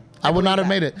Arturo. I would not have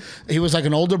made it. He was like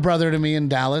an older brother to me in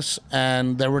Dallas,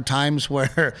 and there were times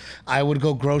where I would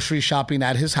go grocery shopping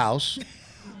at his house.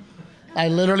 I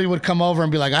literally would come over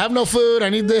and be like, I have no food. I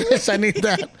need this. I need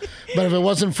that. But if it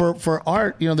wasn't for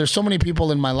Art, you know, there's so many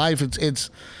people in my life.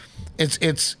 It's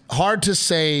hard to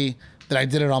say that I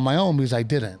did it on my own because I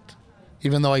didn't,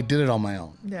 even though I did it on my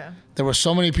own. Yeah. There were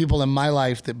so many people in my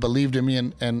life that believed in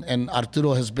me, and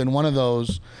Arturo has been one of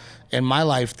those in my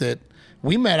life that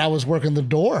we met. I was working the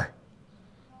door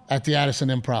at the Addison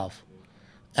Improv,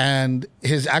 and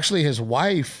his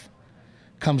wife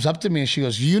comes up to me and she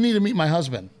goes, "You need to meet my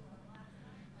husband.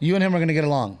 You and him are going to get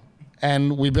along."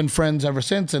 And we've been friends ever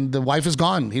since, and the wife is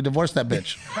gone. He divorced that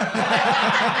bitch.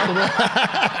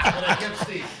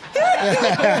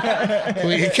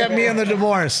 He kept me in the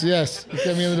divorce. Yes, he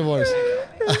kept me in the divorce.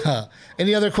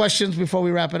 Any other questions before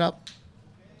we wrap it up?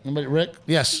 Anybody? Rick?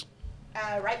 Yes.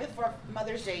 Right before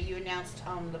Mother's Day, you announced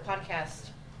on the podcast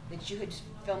that you had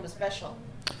filmed a special.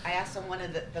 I asked on one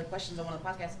of the questions on one of the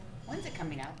podcasts, when's it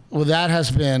coming out? Well, that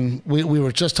has been, we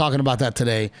were just talking about that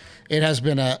today. It has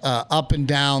been a up and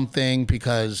down thing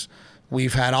because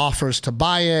we've had offers to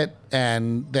buy it,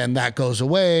 and then that goes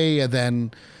away, and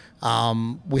then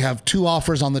we have 2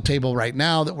 offers on the table right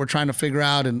now that we're trying to figure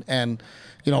out, and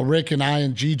you know, Rick and I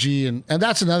and Gigi, and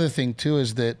that's another thing too,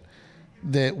 is that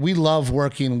we love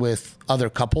working with other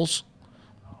couples,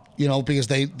 you know, because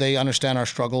they understand our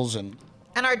struggles and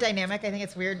our dynamic. I think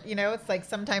it's weird, you know, it's like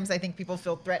sometimes I think people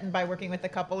feel threatened by working with a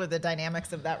couple or the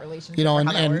dynamics of that relationship. You know,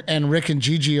 and Rick and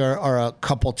Gigi are a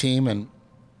couple team, and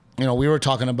you know, we were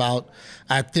talking about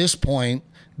at this point,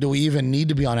 do we even need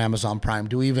to be on Amazon Prime?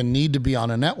 Do we even need to be on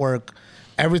a network?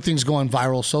 Everything's going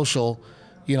viral social.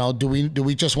 You know, do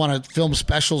we just want to film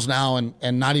specials now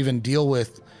and not even deal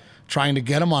with trying to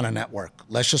get them on a network?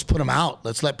 Let's just put them out.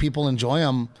 Let's let people enjoy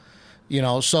them. You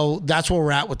know, so that's where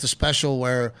we're at with the special,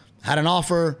 where had an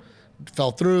offer,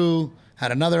 fell through,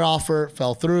 had another offer,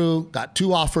 fell through, got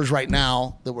 2 offers right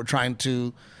now that we're trying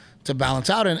to balance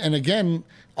out. And again,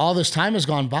 all this time has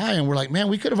gone by, and we're like, man,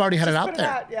 we could have already had it out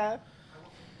there. Yeah.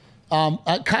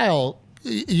 Kyle,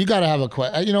 you got to have a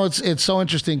question. You know, it's so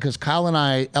interesting because Kyle and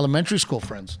I, elementary school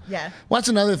friends. Yeah. Well, that's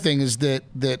another thing, is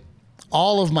that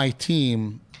all of my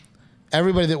team,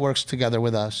 everybody that works together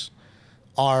with us,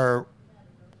 are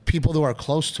people who are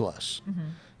close to us. Mm-hmm.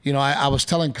 You know, I was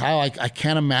telling Kyle, I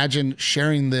can't imagine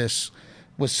sharing this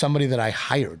with somebody that I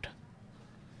hired.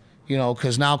 You know,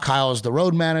 because now Kyle is the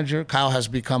road manager. Kyle has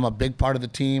become a big part of the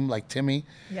team, like Timmy.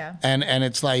 Yeah. And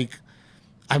it's like,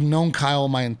 I've known Kyle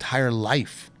my entire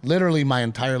life, literally my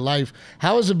entire life.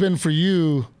 How has it been for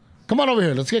you? Come on over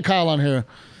here. Let's get Kyle on here.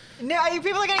 No,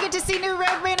 people are going to get to see new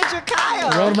road manager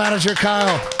Kyle. Road manager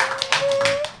Kyle.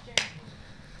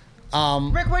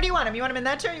 Rick, where do you want him? You want him in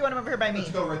that chair or you want him over here by me?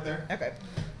 Let's go right there. Okay.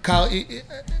 Kyle,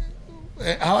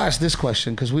 I'll ask this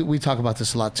question because we talk about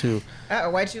this a lot too.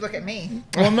 Why'd you look at me?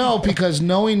 Well, no, because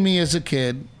knowing me as a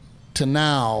kid to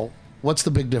now, what's the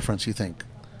big difference, you think?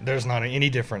 There's not any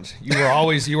difference. You were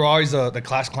always the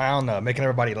class clown, making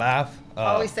everybody laugh.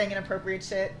 Always saying inappropriate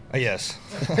shit. Yes.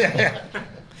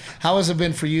 How has it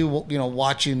been for you, you know,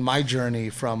 watching my journey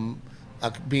from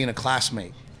being a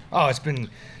classmate? Oh, it's been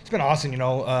awesome. You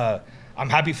know, I'm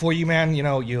happy for you, man. You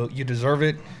know, you deserve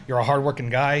it. You're a hardworking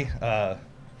guy.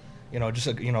 You know, just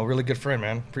a really good friend,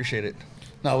 man. Appreciate it.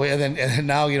 No, and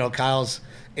now, you know, Kyle's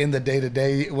in the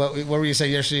day-to-day. What were you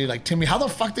saying yesterday? Like, Timmy, how the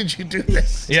fuck did you do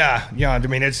this? Yeah. I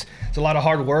mean, it's a lot of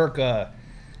hard work.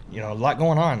 You know, a lot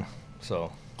going on.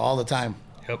 So all the time.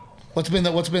 Yep.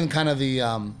 What's been kind of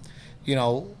the, you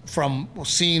know, from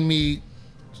seeing me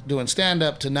doing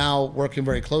stand-up to now working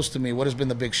very close to me, what has been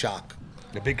the big shock?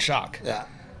 The big shock. Yeah.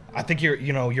 I think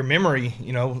your memory,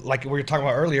 you know, like we were talking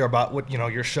about earlier about what, you know,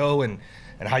 your show and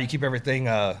how you keep everything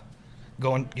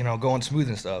going smooth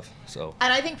and stuff. So.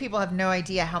 And I think people have no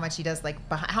idea how much he does, like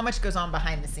how much goes on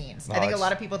behind the scenes. I think a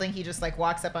lot of people think he just like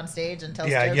walks up on stage and tells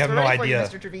jokes. Yeah, you have no idea.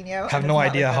 Mr. Trevino. Have no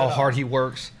idea how hard he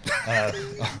works.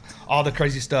 All the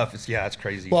crazy stuff. It's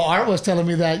crazy. Well, Art was telling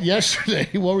me that yesterday.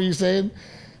 What were you saying?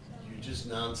 You just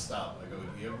nonstop. Like,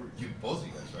 you both of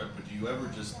you guys, right? But do you ever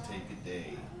just take a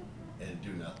day and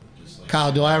do nothing? Just like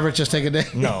Kyle, do I ever just take a day?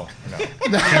 No.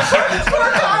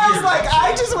 Kyle's like,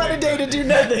 I just want a day to do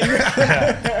nothing.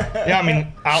 Yeah, I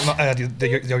mean,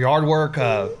 the yard work.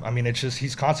 I mean, it's just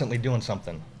he's constantly doing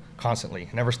something. constantly,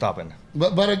 never stopping.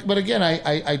 But again,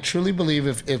 I truly believe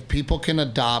if people can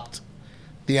adopt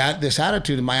this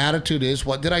attitude, and my attitude is,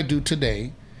 what did I do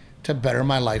today to better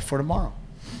my life for tomorrow?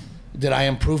 Did I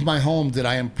improve my home?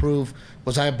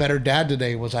 Was I a better dad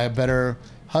today? Was I a better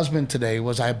husband today?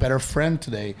 Was I a better friend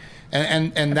today?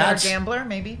 And that's better gambler,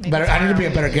 maybe better. I need to be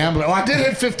a better gambler. Well, I did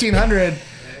hit 1,500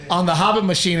 on the Hobbit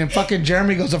machine, and fucking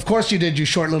Jeremy goes, "Of course you did, you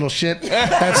short little shit." He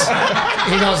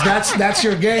goes, "That's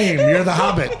your game. You're the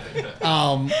Hobbit."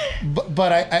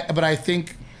 But I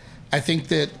think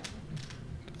that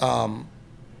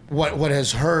what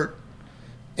has hurt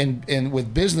in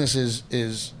with business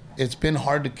is it's been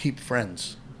hard to keep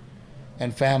friends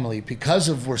and family because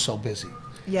we're so busy.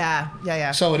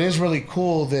 Yeah. So it is really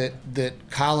cool that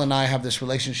Kyle and I have this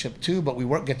relationship too, but we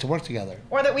get to work together.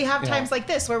 Or that we have times know. like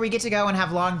this where we get to go and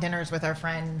have long dinners with our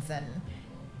friends, and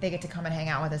they get to come and hang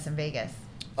out with us in Vegas.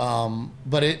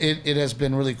 But it has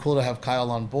been really cool to have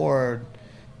Kyle on board.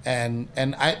 And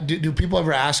do people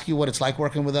ever ask you what it's like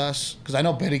working with us? Because I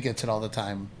know Betty gets it all the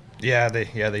time. Yeah,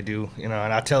 they do. You know,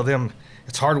 and I tell them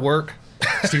it's hard work.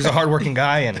 Steve's a hardworking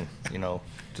guy, and you know,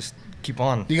 just keep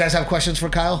on. Do you guys have questions for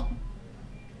Kyle?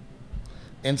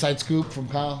 Inside scoop from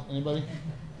Kyle. Anybody?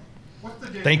 What's the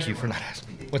day Thank you for not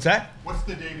asking. What's that? What's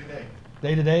the day to day?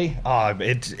 Day to day?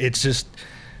 It's just,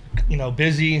 you know,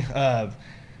 busy.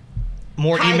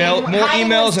 More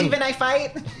emails Steve and I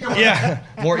fight. Yeah,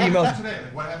 more emails. Today,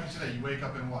 like, what happened today? You wake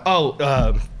up and what?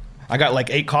 Oh, I got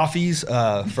like 8 coffees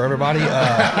for everybody.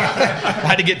 I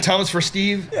had to get Tums for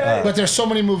Steve. But there's so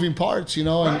many moving parts, you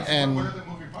know, Right, and what are the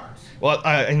moving parts?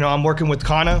 Well, you know, I'm working with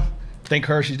Kana. Thank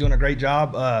her, she's doing a great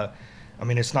job. I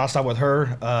mean, it's nonstop with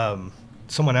her.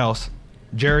 Someone else,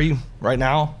 Jerry, right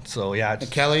now. So yeah, it's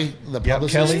Kelly, the Yep,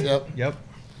 publicist. Kelly. Yep.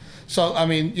 So I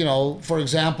mean, you know, for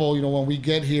example, you know, when we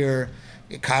get here,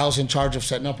 Kyle's in charge of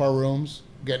setting up our rooms,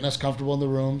 getting us comfortable in the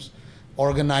rooms,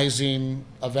 organizing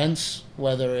events,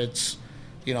 whether it's,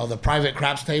 you know, the private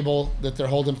craps table that they're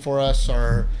holding for us,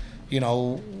 or, you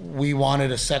know, we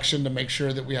wanted a section to make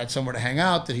sure that we had somewhere to hang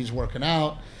out, that he's working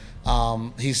out.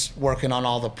 He's working on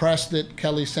all the press that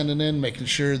Kelly's sending in, making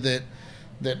sure that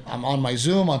I'm on my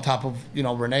Zoom on top of, you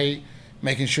know, Renee,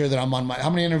 making sure that I'm on my. How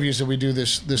many interviews did we do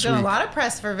this Done week? a lot of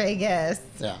press for Vegas.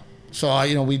 Yeah. So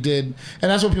you know, we did, and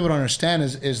that's what people don't understand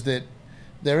is that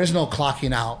there is no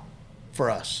clocking out for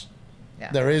us.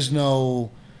 Yeah. There is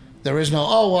no.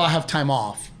 Oh well, I have time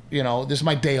off. You know, this is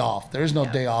my day off. There is no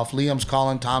day off. Liam's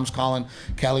calling, Tom's calling,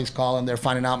 Kelly's calling. They're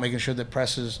finding out, making sure that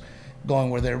press is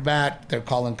going where they're at. They're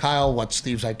calling Kyle, what's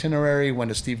Steve's itinerary? When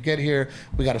does Steve get here?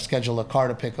 We got to schedule a car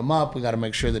to pick him up. We got to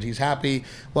make sure that he's happy.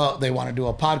 Well, they want to do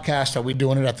a podcast. Are we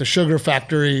doing it at the Sugar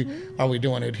Factory? Are we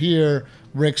doing it here?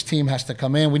 Rick's team has to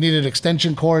come in. We needed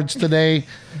extension cords today.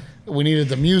 We needed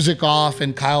the music off,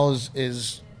 and Kyle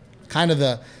is kind of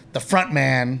the front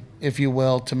man, if you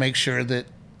will, to make sure that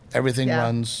everything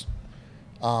runs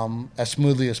as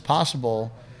smoothly as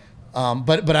possible.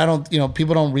 But I don't, you know,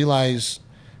 people don't realize.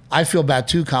 I feel bad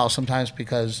too, Kyle, sometimes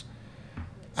because,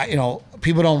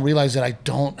 people don't realize that I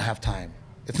don't have time.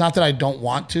 It's not that I don't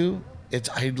want to. It's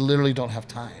I literally don't have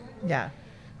time. Yeah.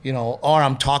 You know, or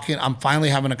I'm finally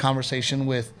having a conversation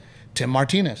with Tim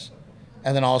Martinez.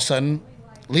 And then all of a sudden,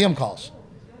 Liam calls.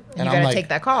 And you got to take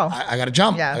that call. I got to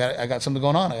jump. Yeah. I got something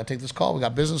going on. I got to take this call. We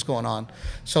got business going on.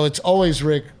 So it's always,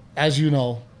 Rick, as you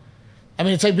know, I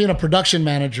mean, it's like being a production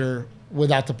manager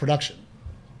without the production.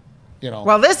 You know.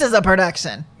 Well, this is a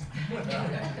production.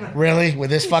 Really? With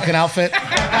this fucking outfit?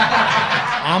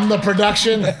 I'm the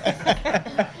production?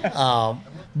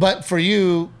 But for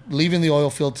you, leaving the oil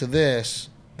field to this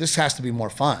has to be more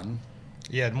fun.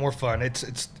 Yeah, more fun.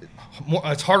 It's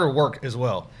harder work as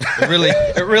well. It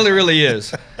really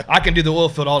is. I can do the oil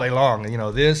field all day long. You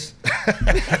know, this,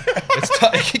 it's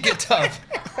tough. It can get tough.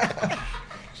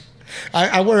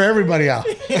 I wear everybody out.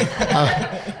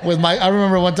 I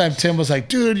remember one time Tim was like,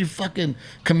 dude, you fucking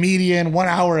comedian, 1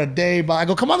 hour a day. But I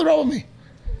go, come on the road with me.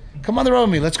 Come on the road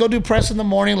with me. Let's go do press in the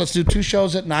morning. Let's do 2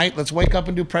 shows at night. Let's wake up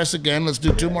and do press again. Let's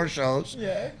do 2 more shows.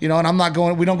 Yeah. You know,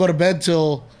 and we don't go to bed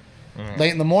till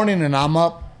late in the morning, and I'm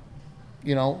up,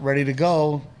 you know, ready to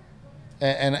go.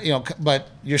 And you know, but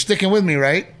you're sticking with me,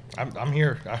 right? I'm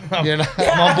here.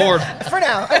 I'm on board. For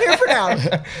now. I'm here for now.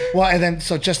 Well, and then,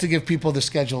 so just to give people the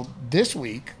schedule this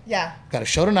week. Yeah. Got a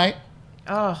show tonight.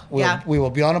 Oh, We will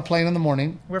be on a plane in the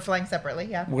morning. We're flying separately,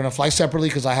 yeah. We're going to fly separately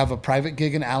because I have a private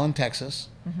gig in Allen, Texas,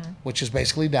 which is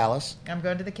basically Dallas. I'm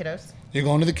going to the kiddos. You're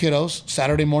going to the kiddos.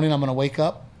 Saturday morning, I'm going to wake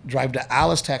up, drive to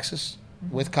Alice, Texas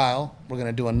with Kyle. We're going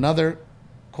to do another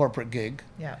corporate gig.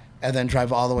 Yeah. And then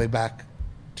drive all the way back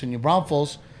to New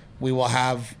Braunfels. We will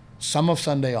have some of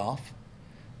Sunday off.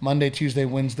 Monday, Tuesday,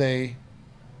 Wednesday,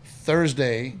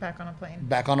 Thursday Back on a plane.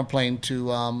 back on a plane to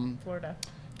Florida.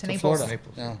 To to Naples. Florida.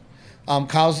 Yeah.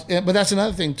 Kyle's, but that's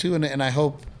another thing too, and I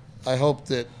hope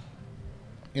that,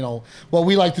 you know, what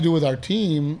we like to do with our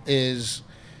team is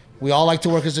we all like to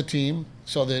work as a team,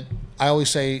 so that I always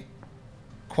say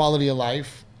quality of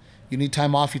life. You need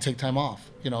time off, you take time off.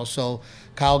 You know, so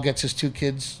Kyle gets his 2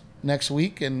 kids next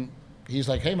week, and he's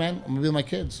like, "Hey man, I'm gonna be with my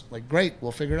kids." Like, great,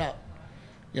 we'll figure it out.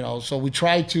 You know, so we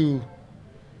try to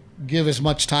give as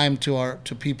much time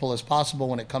to people as possible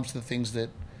when it comes to the things that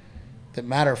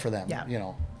matter for them. Yeah. You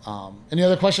know. Any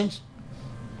other questions?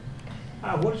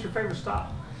 What is your favorite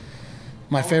stop?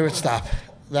 My favorite stop.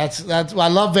 That's I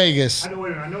love Vegas. I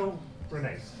know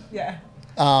Renee's. Yeah.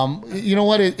 You know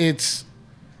what? It's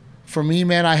for me,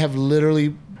 man. I have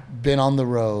literally been on the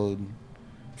road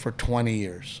for 20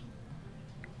 years,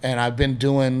 and I've been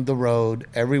doing the road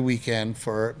every weekend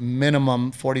for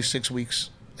minimum 46 weeks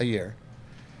a year.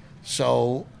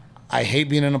 So I hate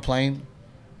being in a plane.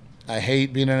 I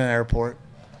hate being in an airport.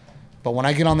 But when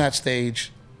I get on that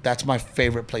stage, that's my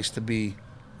favorite place to be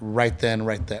right then,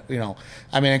 right there. You know,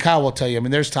 I mean, and Kyle will tell you, I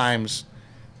mean, there's times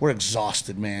we're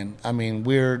exhausted, man. I mean,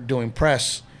 we're doing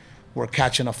press, we're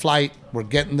catching a flight, we're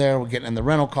getting there, we're getting in the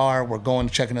rental car, we're going,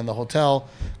 checking in the hotel.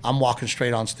 I'm walking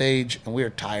straight on stage, and we're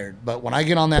tired. But when I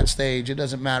get on that stage, it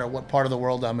doesn't matter what part of the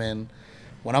world I'm in.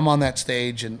 When I'm on that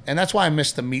stage, and that's why I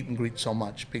miss the meet and greet so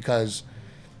much, because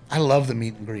I love the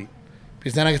meet and greet.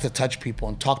 Because then I get to touch people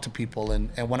and talk to people. And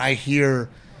when I hear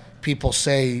people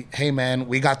say, "Hey, man,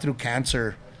 we got through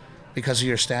cancer because of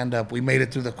your stand-up. We made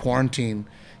it through the quarantine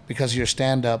because of your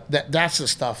stand-up." That's the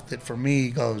stuff that for me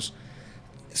goes,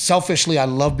 selfishly, I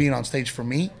love being on stage for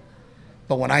me.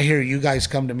 But when I hear you guys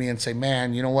come to me and say,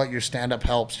 "Man, you know what? Your stand-up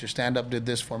helps. Your stand-up did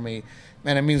this for me,"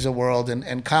 man, it means the world.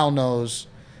 And Kyle knows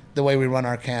the way we run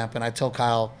our camp. And I tell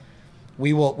Kyle,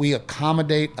 we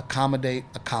accommodate.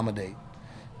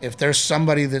 If there's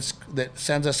somebody that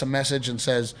sends us a message and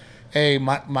says, "Hey,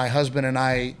 my husband and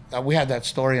I," we had that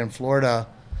story in Florida.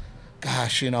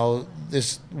 Gosh, you know,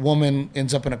 this woman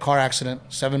ends up in a car accident,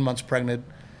 7 months pregnant.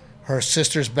 Her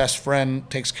sister's best friend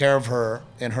takes care of her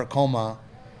in her coma,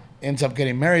 ends up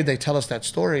getting married. They tell us that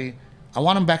story. I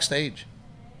want him backstage.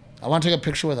 I want to take a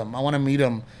picture with him. I want to meet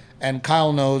him. And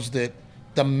Kyle knows that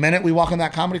the minute we walk in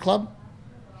that comedy club,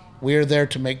 we're there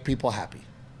to make people happy.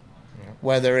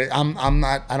 Whether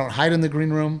I don't hide in the green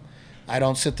room. I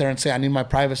don't sit there and say I need my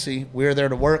privacy. We're there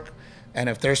to work. And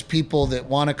if there's people that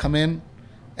want to come in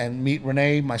and meet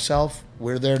Renee, myself,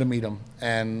 we're there to meet them.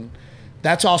 And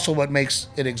that's also what makes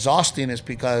it exhausting, is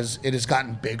because it has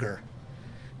gotten bigger.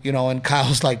 You know, and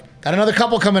Kyle's like, "Got another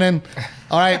couple coming in.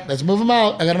 All right, let's move them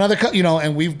out. I got another you know,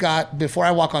 and we've got, before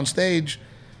I walk on stage,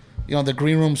 you know, the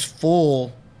green room's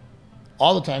full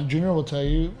all the time. Junior will tell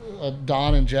you,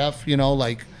 Don and Jeff, you know,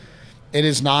 like, it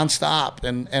is nonstop.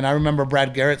 And I remember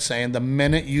Brad Garrett saying, the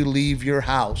minute you leave your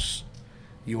house,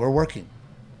 you are working.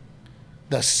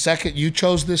 The second you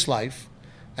chose this life,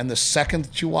 and the second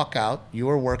that you walk out, you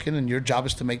are working, and your job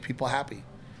is to make people happy.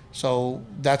 So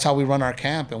that's how we run our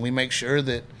camp, and we make sure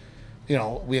that, you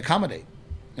know, we accommodate,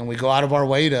 and we go out of our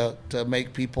way to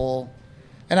make people.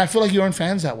 And I feel like you earn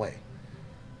fans that way.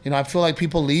 You know, I feel like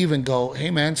people leave and go,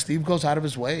 "Hey man, Steve goes out of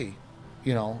his way,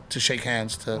 you know, to shake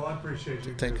hands, to." Well, I appreciate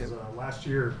you, take because it. Last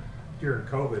year during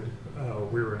COVID,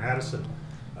 we were in Addison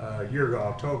a year ago,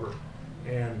 October,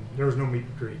 and there was no meet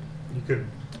and greet.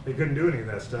 They couldn't do any of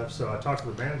that stuff. So I talked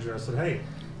to the manager. I said, "Hey,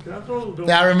 can I throw a little donation?"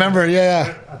 Yeah, I remember.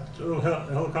 Yeah. A little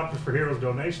Helicopters for Heroes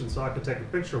donation, so I could take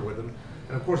a picture with them.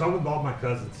 And of course, I went with all my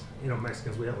cousins. You know,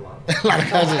 Mexicans, we have a lot of them. A lot of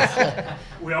cousins.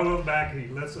 We all went back, and he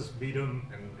lets us beat them.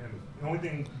 And the only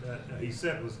thing that he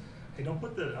said was, "Hey, don't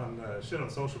put that on shit on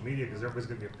social media, because everybody's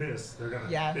gonna get pissed. They're gonna.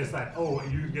 Yeah. It's like, oh,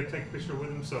 you get to take a picture with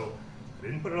them." So I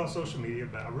didn't put it on social media,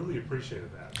 but I really appreciated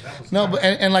that. That was No, nice. but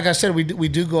and like I said, we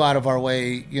do go out of our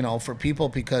way, you know, for people,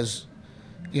 because,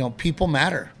 you know, people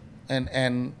matter,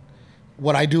 and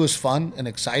what I do is fun and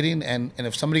exciting, and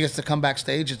if somebody gets to come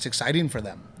backstage, it's exciting for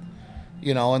them,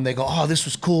 you know, and they go, "Oh, this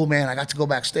was cool, man. I got to go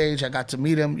backstage. I got to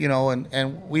meet him," you know,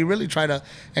 and we really try to,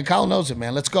 and Kyle knows it,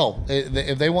 man. Let's go.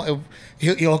 If they want,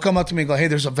 he'll come up to me and go, "Hey,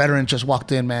 there's a veteran just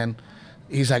walked in, man."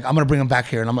 He's like, "I'm going to bring him back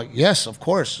here." And I'm like, "Yes, of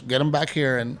course. Get him back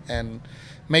here and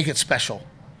make it special,"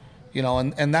 you know,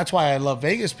 and that's why I love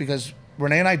Vegas, because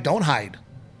Renee and I don't hide.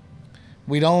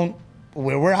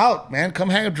 We're out, man. Come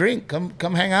have a drink.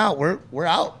 Come hang out. We're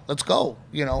out. Let's go,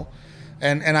 you know.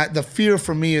 And the fear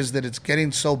for me is that it's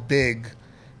getting so big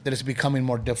that it's becoming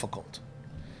more difficult,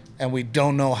 and we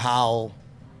don't know how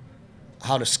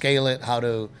to scale it.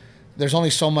 there's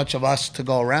only so much of us to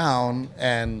go around,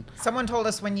 and Someone told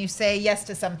us when you say yes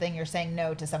to something, you're saying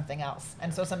no to something else.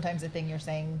 And so sometimes the thing you're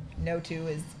saying no to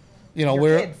is your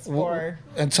kids or,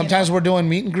 and sometimes we're doing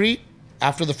meet and greet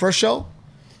after the first show.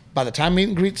 By the time meet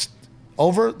and greet's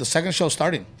over, the second show's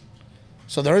starting.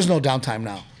 So there is no downtime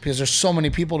now because there's so many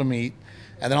people to meet.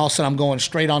 And then all of a sudden I'm going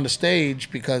straight on the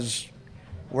stage because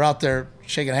we're out there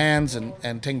shaking hands and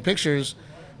taking pictures.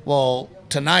 Well,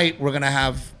 tonight we're going to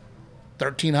have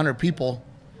 1,300 people.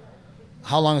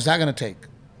 How long is that going to take?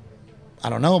 I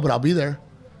don't know, but I'll be there.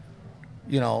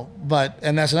 You know,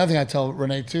 and that's another thing I tell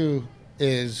Renee too,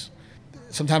 is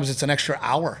sometimes it's an extra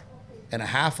hour and a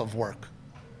half of work,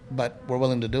 but we're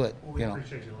willing to do it. Well, we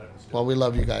appreciate you letting us do it. Well, we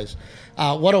love you guys.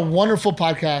 What a wonderful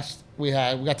podcast we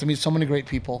had. We got to meet so many great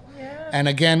people. Yeah. And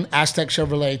again, Aztec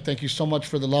Chevrolet, thank you so much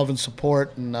for the love and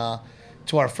support. And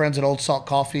to our friends at Old Salt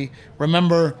Coffee,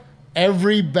 remember,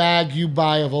 every bag you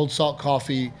buy of Old Salt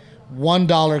Coffee,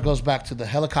 $1 goes back to the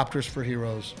Helicopters for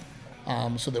Heroes,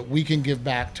 so that we can give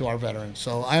back to our veterans.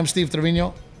 So I am Steve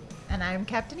Trevino. And I'm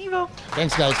Captain Evo.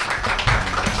 Thanks, guys.